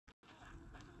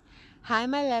Hi,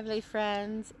 my lovely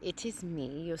friends. It is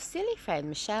me, your silly friend,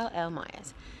 Michelle L.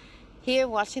 Myers, here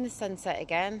watching the sunset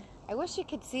again. I wish you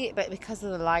could see it, but because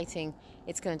of the lighting,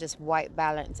 it's going to just white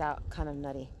balance out, kind of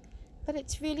nutty. But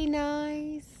it's really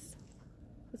nice.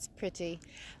 It's pretty.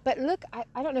 But look,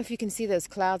 I don't know if you can see those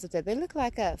clouds up there. They look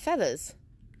like feathers.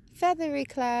 Feathery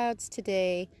clouds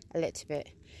today, a little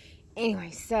bit. Anyway,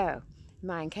 so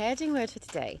my encouraging word for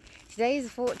today. Today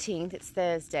is the 14th. It's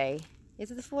Thursday. Is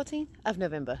it the 14th of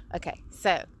November? Okay,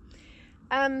 so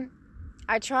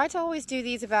I try to always do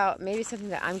these about maybe something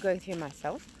that I'm going through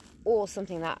myself or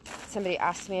something that somebody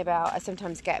asked me about. I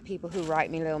sometimes get people who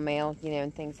write me little mail,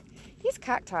 and things. These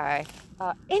cacti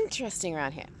are interesting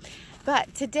around here.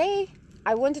 But today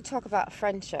I want to talk about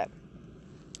friendship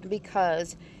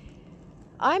because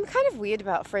I'm kind of weird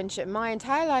about friendship. My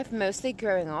entire life, mostly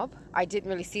growing up, I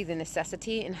didn't really see the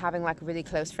necessity in having like really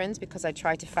close friends because I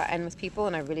tried to fit in with people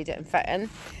and I really didn't fit in.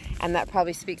 And that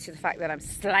probably speaks to the fact that I'm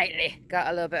slightly got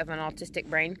a little bit of an autistic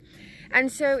brain.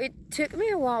 And so it took me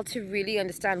a while to really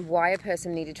understand why a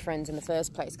person needed friends in the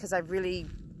first place, because I really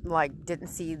didn't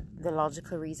see the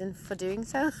logical reason for doing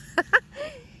so.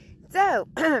 So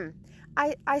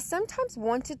I sometimes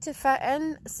wanted to fit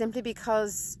in simply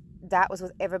because that was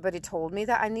what everybody told me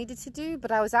that I needed to do,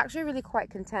 but I was actually really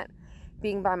quite content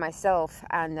being by myself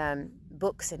and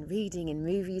books and reading and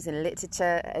movies and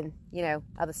literature and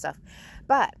other stuff.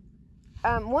 But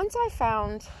once I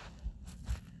found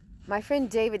my friend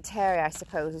David Terry, I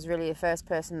suppose, is really the first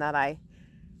person that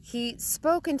he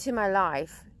spoke into my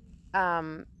life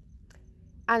and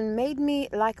made me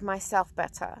like myself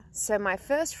better. So my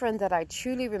first friend that I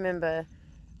truly remember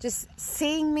just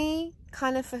seeing me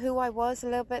kind of for who I was a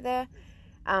little bit there,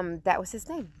 that was his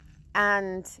name.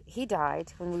 And he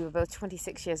died when we were both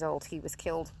 26 years old. He was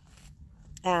killed.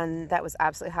 And that was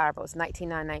absolutely horrible. It was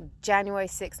 1999, January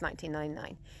 6,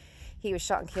 1999. He was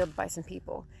shot and killed by some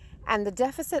people. And the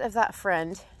deficit of that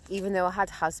friend, even though I had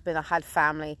husband, I had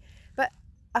family, but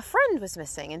a friend was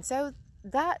missing. And so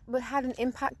that had an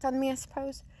impact on me, I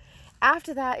suppose.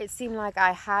 After that, it seemed like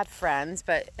I had friends,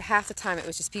 but half the time it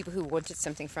was just people who wanted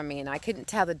something from me, and I couldn't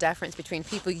tell the difference between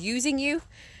people using you,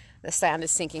 the sound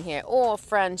is sinking here, or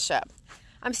friendship.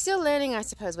 I'm still learning, I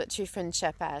suppose, what true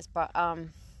friendship is, but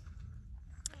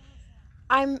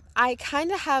I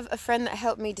kind of have a friend that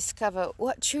helped me discover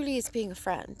what truly is being a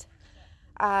friend.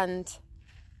 And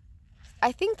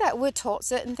I think that we're taught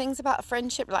certain things about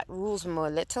friendship, like rules when we're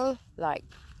little, like,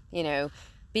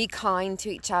 be kind to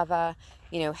each other,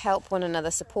 help one another,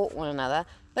 support one another.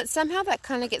 But somehow that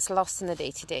kind of gets lost in the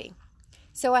day-to-day.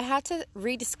 So I had to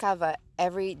rediscover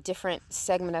every different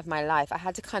segment of my life. I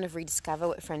had to kind of rediscover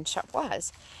what friendship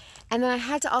was. And then I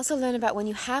had to also learn about when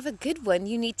you have a good one,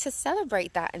 you need to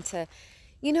celebrate that and to,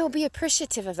 be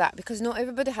appreciative of that, because not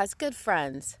everybody has good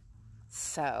friends.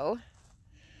 So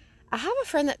I have a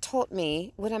friend that taught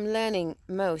me what I'm learning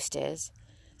most is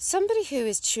somebody who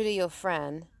is truly your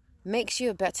friend makes you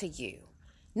a better you.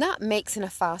 Not makes in a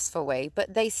fastful way,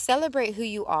 but they celebrate who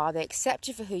you are, they accept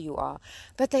you for who you are,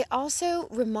 but they also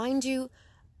remind you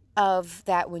of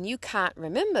that when you can't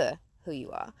remember who you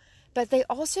are, but they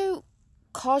also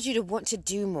cause you to want to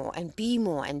do more and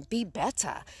be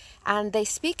better. And they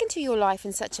speak into your life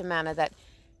in such a manner that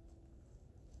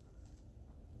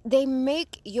they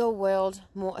make your world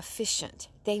more efficient.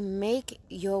 They make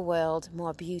your world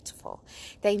more beautiful.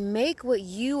 They make what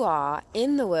you are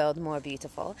in the world more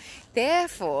beautiful.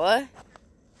 Therefore,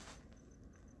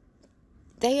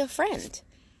 they're your friend.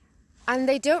 And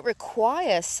they don't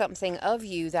require something of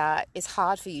you that is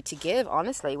hard for you to give,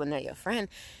 honestly, when they're your friend.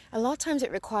 A lot of times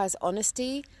it requires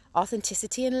honesty,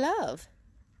 authenticity, and love.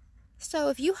 So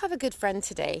if you have a good friend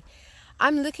today,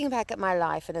 I'm looking back at my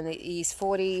life and in these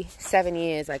 47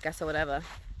 years, I guess, or whatever,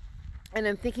 and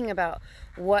I'm thinking about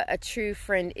what a true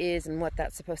friend is and what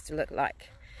that's supposed to look like.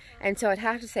 And so I'd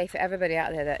have to say, for everybody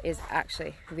out there that is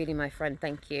actually really my friend,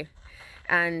 thank you.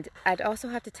 And I'd also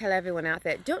have to tell everyone out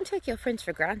there, don't take your friends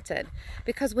for granted,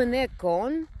 because when they're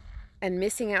gone and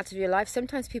missing out of your life,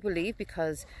 sometimes people leave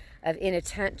because of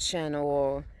inattention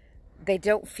or they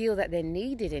don't feel that they're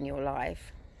needed in your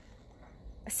life.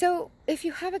 So if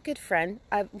you have a good friend,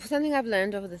 something I've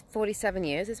learned over the 47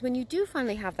 years is when you do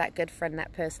finally have that good friend,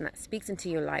 that person that speaks into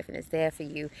your life and is there for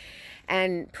you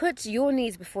and puts your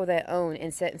needs before their own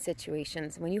in certain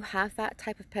situations, when you have that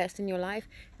type of person in your life,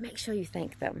 make sure you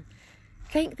thank them.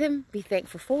 Thank them, be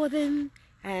thankful for them,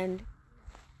 and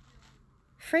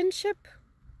friendship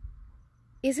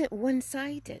isn't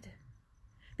one-sided.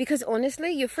 Because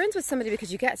honestly, you're friends with somebody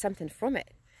because you get something from it.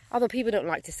 Although people don't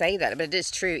like to say that, but it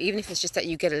is true. Even if it's just that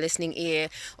you get a listening ear,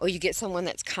 or you get someone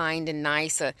that's kind and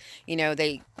nice, or, you know,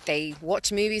 they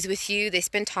watch movies with you, they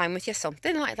spend time with you,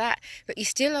 something like that. But you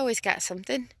still always get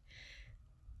something.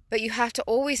 But you have to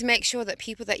always make sure that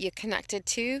people that you're connected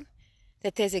to,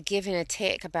 that there's a give and a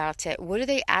take about it. What do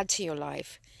they add to your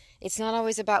life? It's not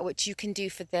always about what you can do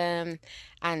for them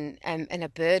and a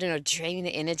burden or draining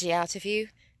the energy out of you.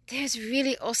 There's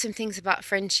really awesome things about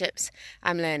friendships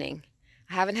I'm learning.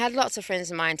 I haven't had lots of friends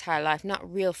in my entire life,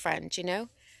 not real friends, you know.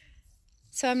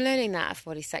 So I'm learning that at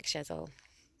 46 years old.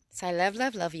 So I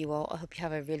love you all. I hope you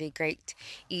have a really great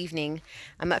evening.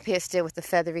 I'm up here still with the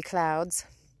feathery clouds.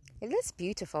 It looks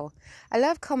beautiful. I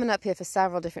love coming up here for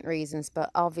several different reasons,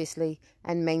 but obviously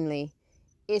and mainly,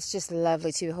 it's just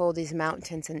lovely to hold these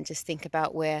mountains and just think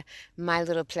about where my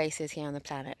little place is here on the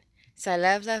planet. So I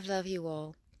love you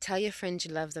all. Tell your friends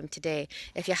you love them today.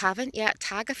 If you haven't yet,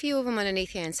 tag a few of them underneath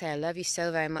here and say I love you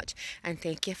so very much and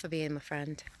thank you for being my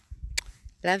friend.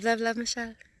 Love,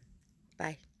 Michelle.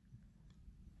 Bye.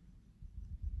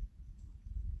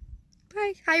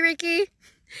 Bye. Hi, Ricky.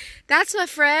 That's my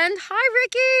friend.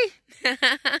 Hi, Ricky.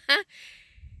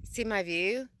 See my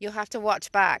view? You'll have to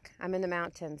watch back. I'm in the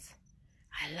mountains.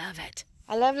 I love it.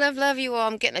 I love you all.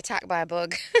 I'm getting attacked by a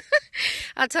bug.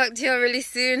 I'll talk to you all really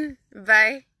soon.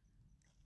 Bye.